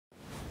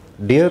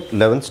Dear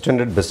 11th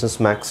standard business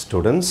maths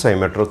students, I am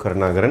Metro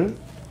Karnagaran.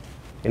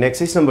 In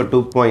exercise number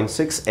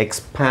 2.6,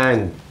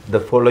 expand the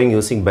following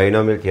using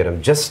binomial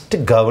theorem. Just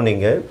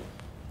governing a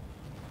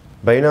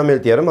binomial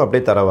theorem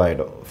update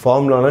tharavaidum.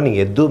 Formula la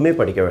neenga edhume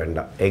padikka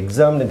venda.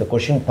 Exam la indha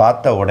question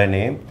paatha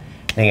odane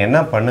neenga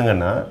enna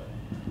pannunga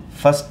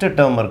first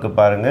term irukku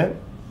paarenga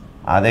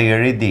adai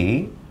எழுதி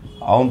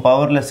அவன்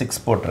பவர்ல 6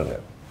 போட்டுருங்க.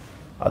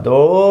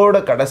 அதோட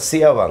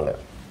கடைசியா வாங்க.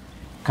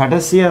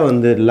 கடைசியா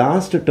வந்து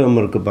last term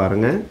இருக்கு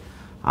பாருங்க.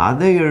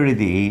 அதை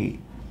எழுதி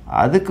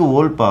அதுக்கு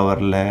ஹோல்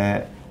பவர்ல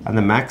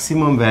அந்த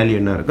மேக்ஸिमम வேல்யூ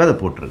என்ன இருக்கோ அதை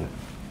போட்டுருங்க.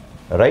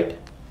 ரைட்?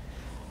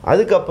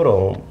 அதுக்கு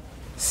அப்புறம்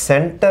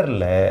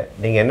சென்டர்ல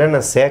நீங்க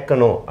என்னென்ன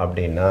சேர்க்கணும்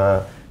அப்படினா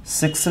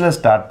 6 ல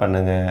ஸ்டார்ட்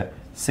பண்ணுங்க.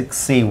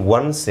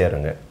 6c1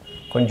 சேருங்க.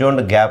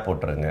 கொஞ்சோண்டு கேப்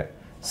போட்டுருங்க.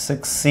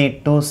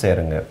 6c2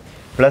 சேருங்க.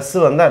 ப்ளஸ்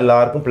வந்தா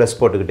எல்லாருக்கும் ப்ளஸ்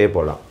போட்டுக்கிட்டே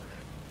போலாம்.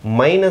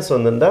 மைனஸ்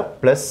வந்திருந்தா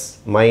ப்ளஸ்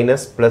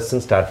மைனஸ்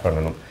ப்ளஸ்ன்னு ஸ்டார்ட்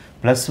பண்ணணும்.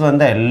 ப்ளஸ்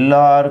வந்தால்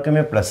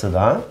எல்லாருக்குமே ப்ளஸ்ஸு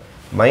தான்.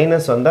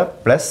 மைனஸ் வந்தால்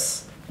ப்ளஸ்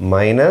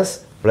மைனஸ்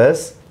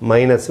ப்ளஸ்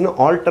மைனஸ்னு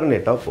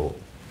ஆல்டர்னேட்டாக போகும்.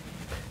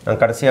 நான்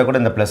கடைசியாக கூட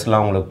இந்த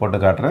ப்ளஸ்லாம் உங்களுக்கு போட்டு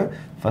காட்டுறேன்.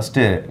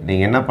 ஃபஸ்ட்டு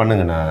நீங்கள் என்ன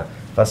பண்ணுங்கன்னா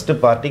ஃபஸ்ட்டு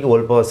பார்ட்டிக்கு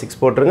ஹோல் பவர் 6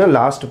 போட்டுருங்க.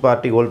 லாஸ்ட்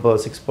பார்ட்டிக்கு ஹோல்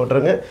பவர் 6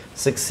 போட்டுருங்க.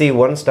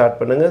 6c1 ஸ்டார்ட்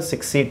பண்ணுங்கள்.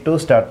 6c2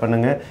 ஸ்டார்ட்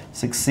பண்ணுங்கள்.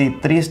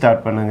 6c3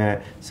 ஸ்டார்ட் பண்ணுங்கள்.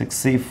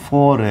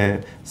 6c4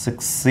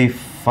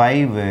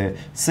 6c5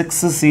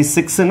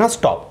 6c6னா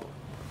ஸ்டாப்,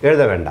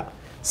 எழுத வேண்டாம்.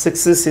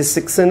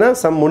 6c6னா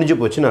சம் முடிஞ்சு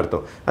போச்சுன்னு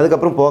அர்த்தம்.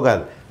 அதுக்கப்புறம்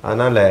போகாது.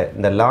 அதனால்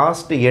இந்த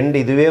லாஸ்ட் எண்ட்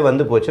இதுவே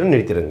வந்து போச்சுன்னா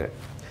நிறுத்திடுங்க.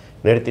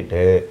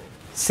 நிறுத்திட்டு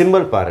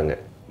சிம்பிள்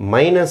பாருங்கள்.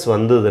 மைனஸ்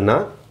வந்ததுன்னா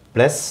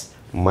plus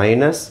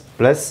minus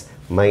plus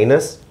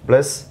minus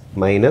plus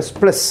minus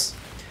plus.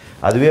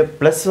 அதுவே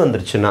ப்ளஸ்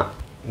வந்துருச்சுன்னா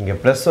இங்கே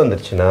ப்ளஸ்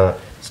வந்துருச்சுன்னா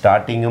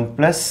ஸ்டார்டிங்கும்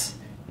ப்ளஸ்,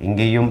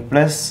 இங்கேயும்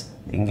ப்ளஸ்,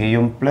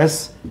 இங்கேயும் ப்ளஸ்,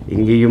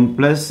 இங்கேயும்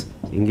ப்ளஸ்,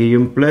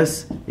 இங்கேயும் ப்ளஸ்,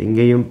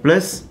 இங்கேயும்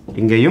ப்ளஸ்,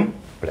 இங்கேயும்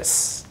ப்ளஸ்.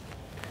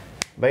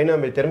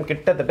 பைனாமியல் தியரம்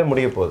கிட்டத்தட்ட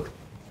முடிய போகுது.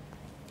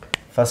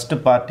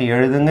 ஃபஸ்ட்டு பார்ட்டி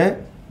எழுதுங்க,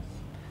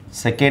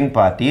 செகண்ட்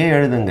பார்ட்டியே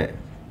எழுதுங்க.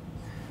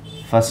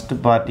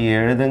 ஃபஸ்ட்டு பார்ட்டியை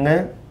எழுதுங்க,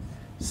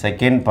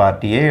 செகண்ட்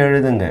பார்ட்டியே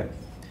எழுதுங்க.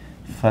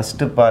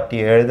 ஃபஸ்ட்டு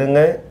பார்ட்டியை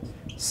எழுதுங்க,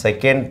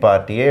 செகண்ட்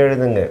பார்ட்டியே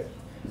எழுதுங்க.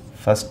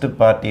 ஃபஸ்ட்டு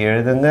பார்ட்டி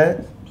எழுதுங்க,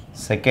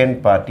 செகண்ட்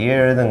பார்ட்டியே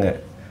எழுதுங்க.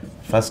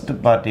 ஃபஸ்ட்டு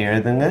பார்ட்டி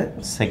எழுதுங்க,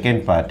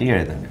 செகண்ட் பார்ட்டி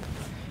எழுதுங்க.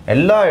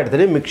 எல்லா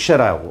இடத்துலையும்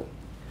மிக்சர் ஆகும்.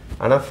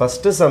 ஆனால்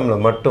ஃபஸ்ட்டு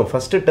சம்மில் மட்டும்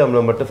ஃபஸ்ட்டு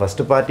டேர்மில் மட்டும்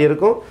ஃபஸ்ட்டு பார்ட்டி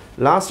இருக்கும்,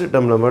 லாஸ்ட்டு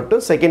டேர்மில்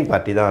மட்டும் செகண்ட்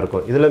பார்ட்டி தான்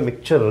இருக்கும். இதில்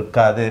மிக்சர்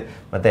இருக்காது.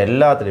 மற்ற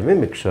எல்லாத்துலேயுமே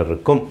மிக்சர்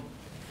இருக்கும்.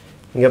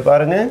 இங்கே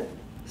பாருங்கள்,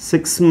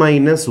 6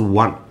 மைனஸ்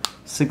 1,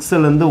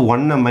 6லேருந்து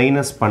 1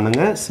 மைனஸ்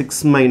பண்ணுங்கள்.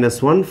 6 மைனஸ்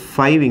 1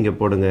 5 இங்கே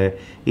போடுங்க.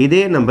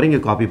 இதே நம்பரை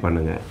இங்கே காப்பி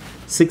பண்ணுங்கள்.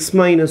 6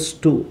 மைனஸ்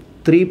 2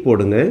 3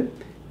 போடுங்க.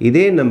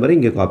 இதே நம்பரை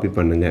இங்கே காப்பி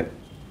பண்ணுங்கள்.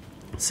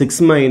 6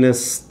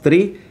 மைனஸ்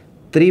 3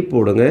 3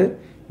 போடுங்க.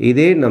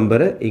 இதே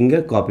நம்பரை இங்கே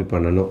காப்பி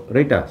பண்ணணும்.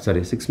 ரைட்டா? சாரி,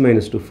 6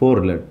 மைனஸ் 2 4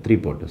 இல்லை 3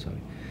 போட்டு, சாரி.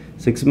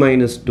 6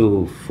 மைனஸ் 2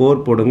 4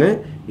 போடுங்க.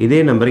 இதே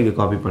நம்பரை இங்கே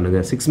காப்பி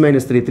பண்ணுங்கள். 6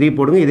 மைனஸ் 3 3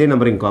 போடுங்க. இதே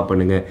நம்பரை இங்கே காப்பி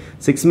பண்ணுங்கள்.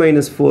 6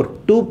 மைனஸ் 4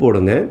 2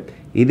 போடுங்க.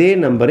 இதே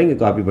நம்பரை இங்கே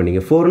காப்பி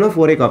பண்ணிங்க. 4னா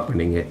 4ஏ காப்பி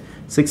பண்ணிங்க.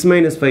 6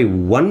 மைனஸ் 5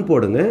 1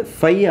 போடுங்க.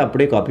 5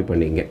 அப்படியே காப்பி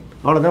பண்ணிங்க.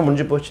 அவ்வளோதான்,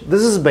 முடிஞ்சு போச்சு.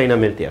 This is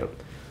binomial theorem.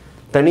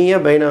 தனியாக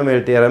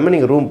பைனாமியல் தியரமை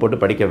நீங்கள் ரூம் போட்டு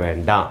படிக்க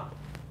வேண்டாம்.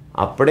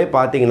 அப்படியே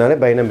பார்த்தீங்கன்னாலே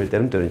பைனாமியல்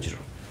தியரம்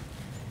தெரிஞ்சிடும்.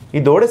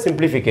 இதோட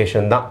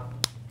சிம்பிளிஃபிகேஷன் தான்.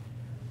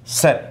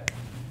 சரி,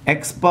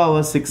 எக்ஸ்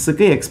பவர்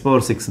 6க்கு எக்ஸ்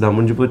பவர் 6 தான்.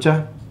 முடிஞ்சு போச்சா?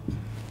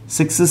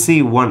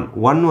 6c1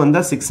 1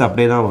 வந்தால் 6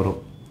 அப்படியே தான் வரும்.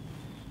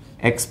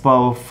 எக்ஸ்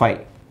பவர் 5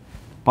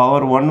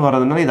 பவர் 1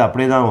 வரதுனால இது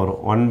அப்படியே தான் வரும்.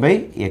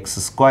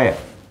 1/x².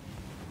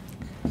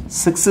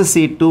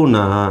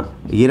 6c2னா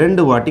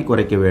 2 வாட்டி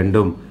குறைக்க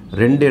வேண்டும்.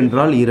 2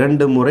 என்றால்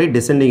 2 முறை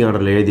டிசெண்டிங்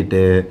ஆர்டரில்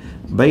எழுதிட்டு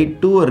பை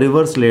 2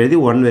 ரிவர்ஸில் எழுதி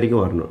 1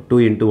 வரைக்கும் வரணும்.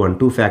 2 × 1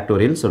 2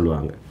 ஃபேக்டோரியல்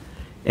சொல்லுவாங்க.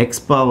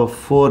 எக்ஸ் பவர்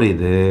 4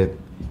 இது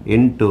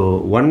இன்ட்டு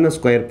 1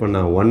 ஸ்கொயர்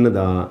பண்ணால் 1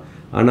 தான்.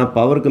 ஆனால்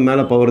பவருக்கு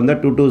மேலே பவர்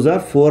இருந்தால் 2 2s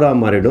 4ஆக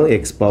மாறிடும்.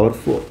 X power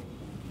 4.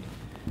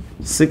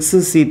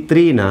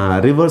 6c3னா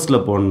ரிவர்ஸில்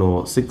போடணும்.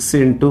 6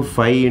 ×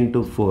 5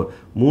 × 4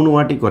 3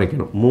 வாட்டி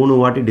குறைக்கணும். 3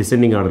 வாட்டி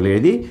டிசெண்டிங் ஆர்டரில்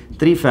எழுதி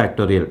 3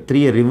 ஃபேக்டோரியல்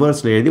 3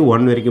 ரிவர்ஸில் எழுதி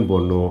 1 வரைக்கும்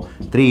போடணும்.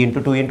 3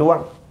 × 2 ×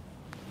 1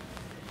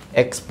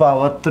 எக்ஸ்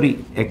பவர் 3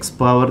 எக்ஸ்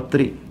பவர்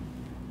 3.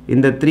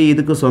 இந்த 3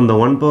 இதுக்கு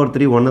சொந்தம். 1 பவர்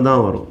 3 1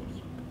 தான் வரும்.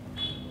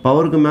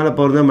 பவருக்கு மேலே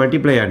பவர் தான்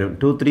மல்டிப்ளை ஆகிடும்.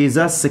 2 3s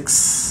 6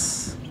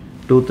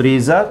 2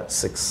 3s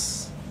 6.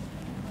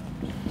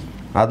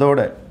 அதோட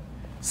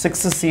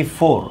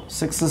 6c4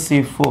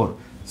 6c4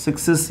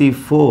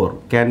 6c4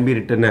 can be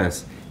written as,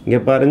 இங்கே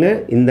பாருங்கள்,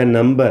 இந்த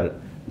நம்பர்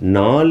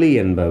 4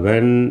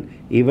 என்பவன்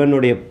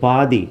இவனுடைய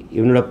பாதி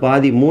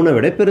 3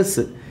 விட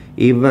பெருசு.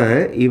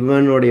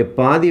 இவனுடைய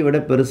பாதி விட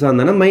பெருசாக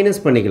இருந்தானா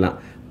மைனஸ் பண்ணிக்கலாம்.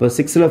 இப்போ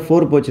 6ல்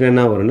 4 போச்சுன்னா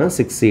என்ன வரும்னா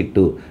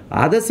 6c2.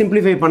 அதை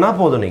சிம்பிளிஃபை பண்ணால்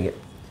போதும். நீங்கள்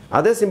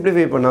அதை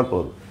சிம்பிளிஃபை பண்ணால்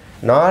போதும்.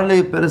 4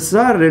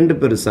 பெருசா 2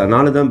 பெருசா?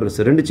 4 தான் பெருசு,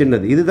 2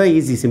 சின்னது. இதுதான்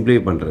ஈஸி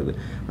சிம்பிளிஃபை பண்ணுறது.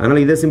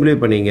 அதனால் இதை சிம்பிளிஃபை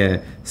பண்ணிங்க.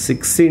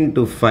 6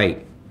 × 5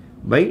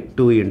 by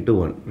 2 ×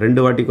 1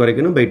 2 வாட்டி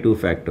குறைக்கணும் by 2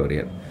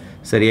 ஃபேக்டோரியல்.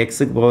 சரி,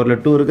 எக்ஸுக்கு பவரில்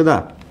 2 இருக்குதா?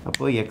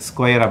 அப்போ x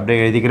ஸ்கொயர் அப்படியே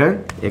எழுதிக்கிறேன்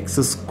x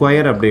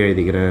ஸ்கொயர் அப்படியே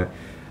எழுதிக்கிறேன்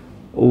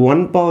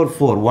 1 power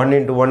 4 1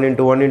 into 1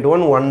 into 1 into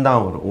 1 1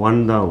 தான் வரும்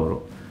 1 தான்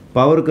வரும்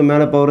பவருக்கு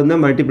மேலே பவர்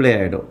இருந்தால் மல்டிப்ளை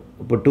ஆகிடும்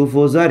இப்போ 2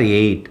 4s are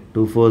 8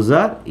 2 4s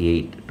are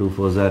 8 2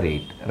 4s are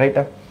 8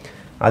 ரைட்டா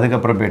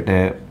அதுக்கப்புறம் போய்ட்டு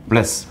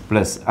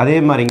ப்ளஸ் அதே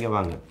மாதிரி இங்கே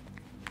வாங்க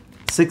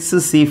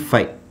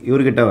 6c5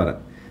 இவர்கிட்ட வர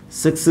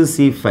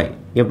 6c5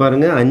 இங்கே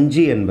பாருங்கள்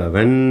 5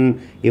 என்பவன்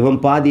இவன்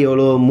பாதி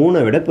எவ்வளோ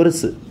 3 விட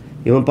பெருசு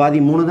இவன் பாதி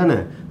 3 தானே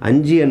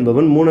 5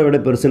 என்பவன் 3 விட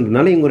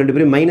பெருசுன்றனால இவங்க ரெண்டு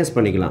பேரும் மைனஸ்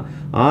பண்ணிக்கலாம்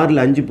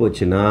 6ல் 5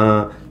 போச்சுன்னா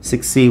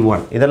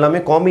 6c1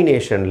 இதெல்லாமே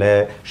காம்பினேஷனில்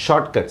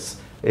ஷார்ட்கட்ஸ்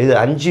இது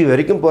 5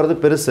 வரைக்கும் போகிறது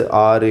பெருசு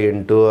 6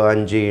 into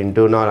 5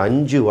 into 4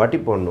 5 வாட்டி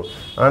போடணும்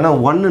ஆனால்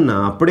 1ன்னா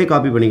அப்படியே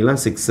காப்பி பண்ணிக்கலாம்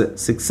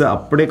 6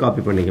 அப்படியே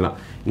காப்பி பண்ணிக்கலாம்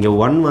இங்கே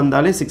 1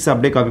 வந்தாலே 6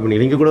 அப்படியே காப்பி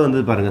பண்ணிக்கலாம் இங்கே கூட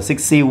வந்து பாருங்கள்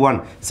 6c1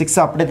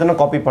 6 அப்படியே தானே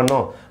காப்பி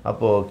பண்ணோம்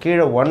அப்போது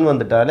கீழே 1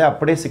 வந்துட்டாலே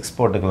அப்படியே 6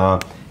 போட்டுக்கலாம்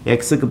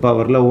எக்ஸுக்கு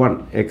பவரில்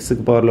 1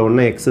 எக்ஸுக்கு பவரில்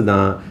 1 எக்ஸு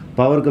தான்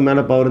பவருக்கு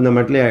மேலே பவர் இந்த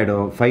மட்டும்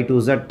ஆகிடும் 5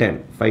 2s are 10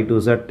 5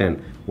 2s are 10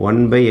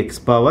 1 by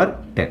x power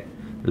 10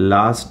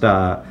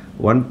 லாஸ்ட்டாக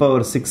 1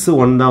 power 6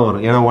 1 தான்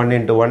வரும் ஏன்னா 1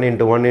 into 1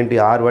 into 1 into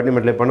 6 வாட்டி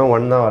மல்டிப்ளை பண்ணால்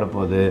 1 தான்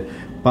வரப்போகுது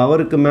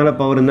பவருக்கு மேலே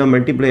பவர் இருந்தால்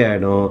மல்டிப்ளை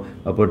ஆகிடும்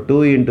அப்போ 2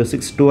 into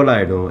 6 12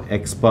 ஆகிடும்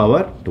x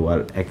power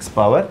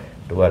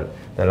 12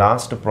 the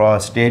last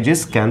stage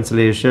is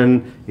cancellation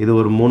இது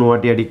ஒரு 3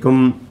 வாட்டி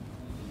அடிக்கும்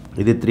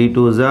இது 3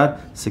 2s are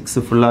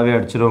 6 ஃபுல்லாகவே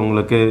அடிச்சிடும்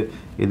உங்களுக்கு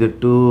இது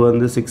 2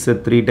 வந்து 6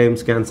 3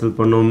 times கேன்சல்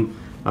பண்ணும்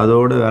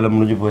அதோடு வேலை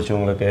முடிஞ்சு போச்சு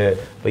உங்களுக்கு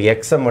இப்போ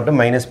எக்ஸை மட்டும்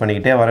மைனஸ்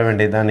பண்ணிக்கிட்டே வர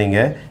வேண்டியது தான்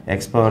நீங்கள்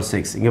x power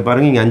 6 இங்கே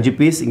பாருங்கள் இங்கே 5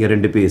 பீஸ் இங்கே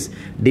 2 பீஸ்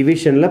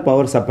டிவிஷனில்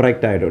பவர்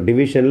சப்ராக்ட்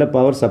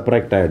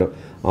ஆகிடும்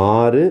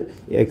 6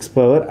 x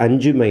power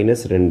 5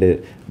 minus 2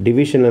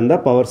 டிவிஷனில்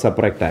இருந்தால் பவர்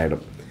சப்ராக்ட்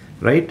ஆகிடும்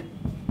right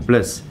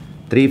plus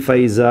 3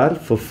 5s are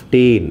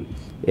 15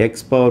 x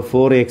power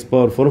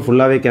 4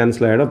 ஃபுல்லாகவே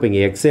கேன்சல் ஆகிடும் இப்போ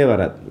இங்கே எக்ஸே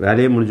வராது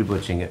வேலையே முடிஞ்சு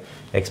போச்சுங்க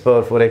x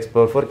power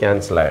 4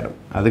 கேன்சல் ஆகிடும்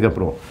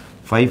அதுக்கப்புறம்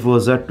 5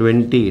 4s are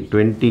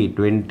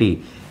 20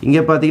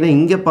 இங்கே பார்த்தீங்கன்னா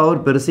இங்கே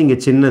பவர் பெருசு இங்கே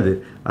சின்னது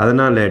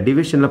அதனால்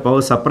டிவிஷனில்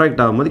பவர்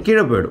சப்ராக்ட் ஆகும்போது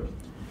கீழே போயிடும்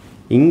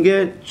இங்கே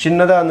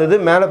சின்னதாக இருந்தது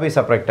மேலே போய்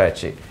சப்ராக்ட்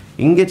ஆச்சு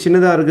இங்கே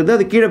சின்னதாக இருக்குது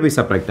அது கீழே போய்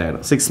சப்ராக்ட்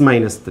ஆகிடும் 6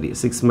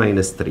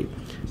 minus 3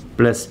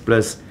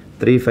 ப்ளஸ்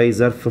 3 5s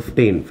are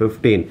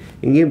 15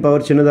 இங்கேயும்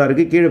பவர் சின்னதாக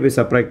இருக்குது கீழே போய்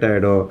சப்ராக்ட்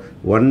ஆகிடும்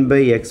 1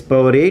 by x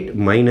power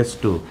 8 minus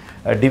 2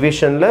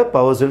 டிவிஷனில்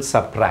powers will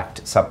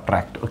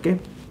subtract okay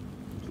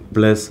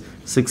plus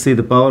 6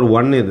 இது பவர்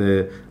 1 இது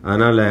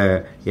அதனால்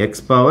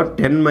எக்ஸ் பவர்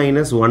 10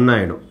 minus 1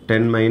 ஆகிடும்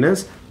 10 minus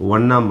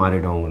 1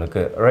 மாறிடும்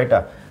உங்களுக்கு ரைட்டா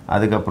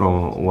அதுக்கப்புறம்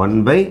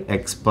 1 by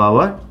x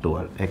power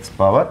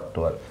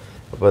 12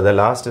 அப்போ the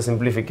last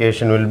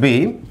simplification will be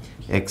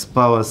x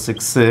power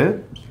 6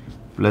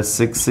 plus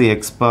 6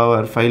 x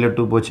power 5ல்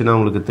 2 போச்சுன்னா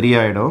உங்களுக்கு 3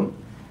 ஆகிடும்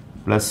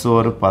ப்ளஸ்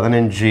ஒரு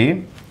 15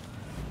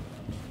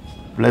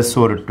 ப்ளஸ்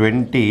ஒரு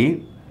 20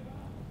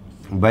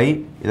 by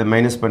இதை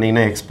மைனஸ்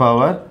பண்ணிங்கன்னா x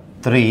power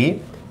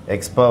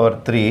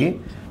 3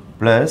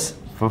 plus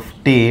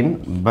 15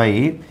 by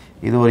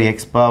இது ஒரு x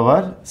power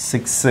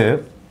 6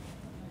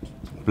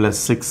 plus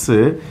 6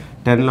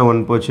 10ல்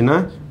 1 போச்சுன்னா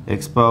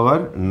x power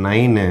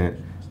 9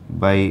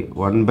 by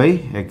 1 by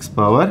x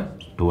power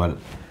 12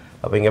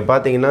 அப்போ இங்கே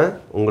பார்த்தீங்கன்னா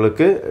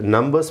உங்களுக்கு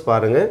நம்பர்ஸ்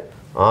பாருங்கள்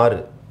 1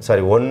 6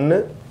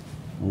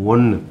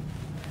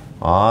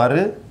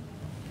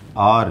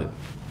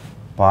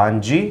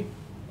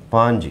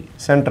 5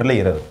 சென்டரில்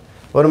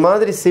 20 ஒரு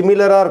மாதிரி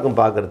சிமிலராக இருக்கும்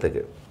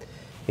பார்க்குறதுக்கு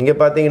இங்கே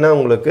பார்த்தீங்கன்னா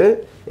உங்களுக்கு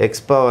x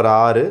பவர்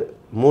 6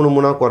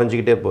 3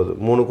 குறைஞ்சிக்கிட்டே போகுது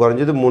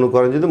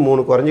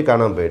 3 குறைஞ்சி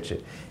காணாமல் போயிடுச்சு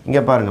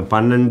இங்கே பாருங்கள்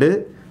 12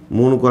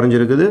 3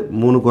 குறைஞ்சிருக்குது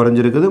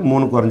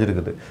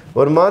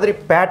ஒரு மாதிரி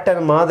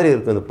பேட்டர்ன் மாதிரி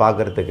இருக்குது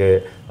பார்க்குறதுக்கு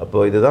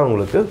அப்போது இதுதான்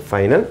உங்களுக்கு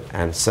ஃபைனல்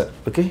ஆன்சர்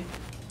ஓகே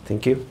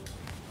தேங்க்யூ